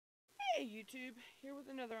Hey YouTube, here with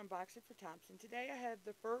another unboxing for Thompson. Today I have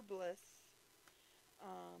the Furbliss,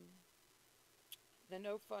 the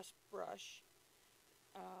No Fuss brush,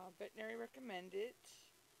 veterinary recommended,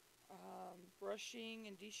 brushing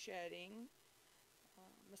and de-shedding,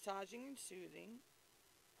 massaging and soothing,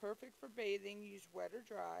 perfect for bathing, use wet or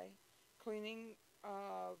dry, cleaning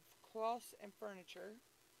of cloths and furniture,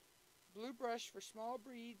 blue brush for small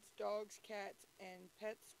breeds, dogs, cats, and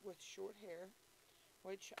pets with short hair.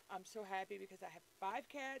 Which I'm so happy because I have 5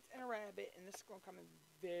 cats and a rabbit, and this is going to come in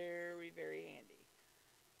very, very handy.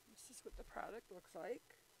 This is what the product looks like.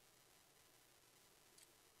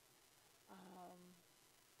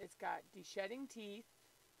 It's got de-shedding teeth,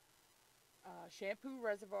 shampoo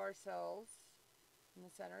reservoir cells in the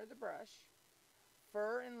center of the brush,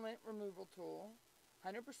 fur and lint removal tool,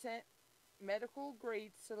 100% medical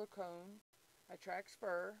grade silicone, attracts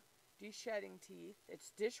fur, de-shedding teeth.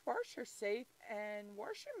 It's dishwasher safe and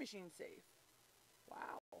washing machine safe.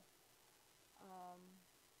 Wow.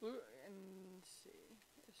 Blue, and let's see.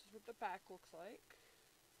 This is what the back looks like.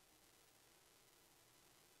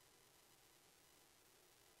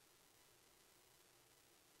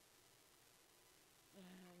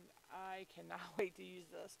 And I cannot wait to use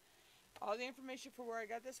this. All the information for where I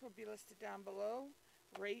got this will be listed down below.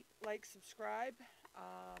 Rate, like, subscribe.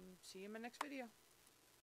 See you in my next video.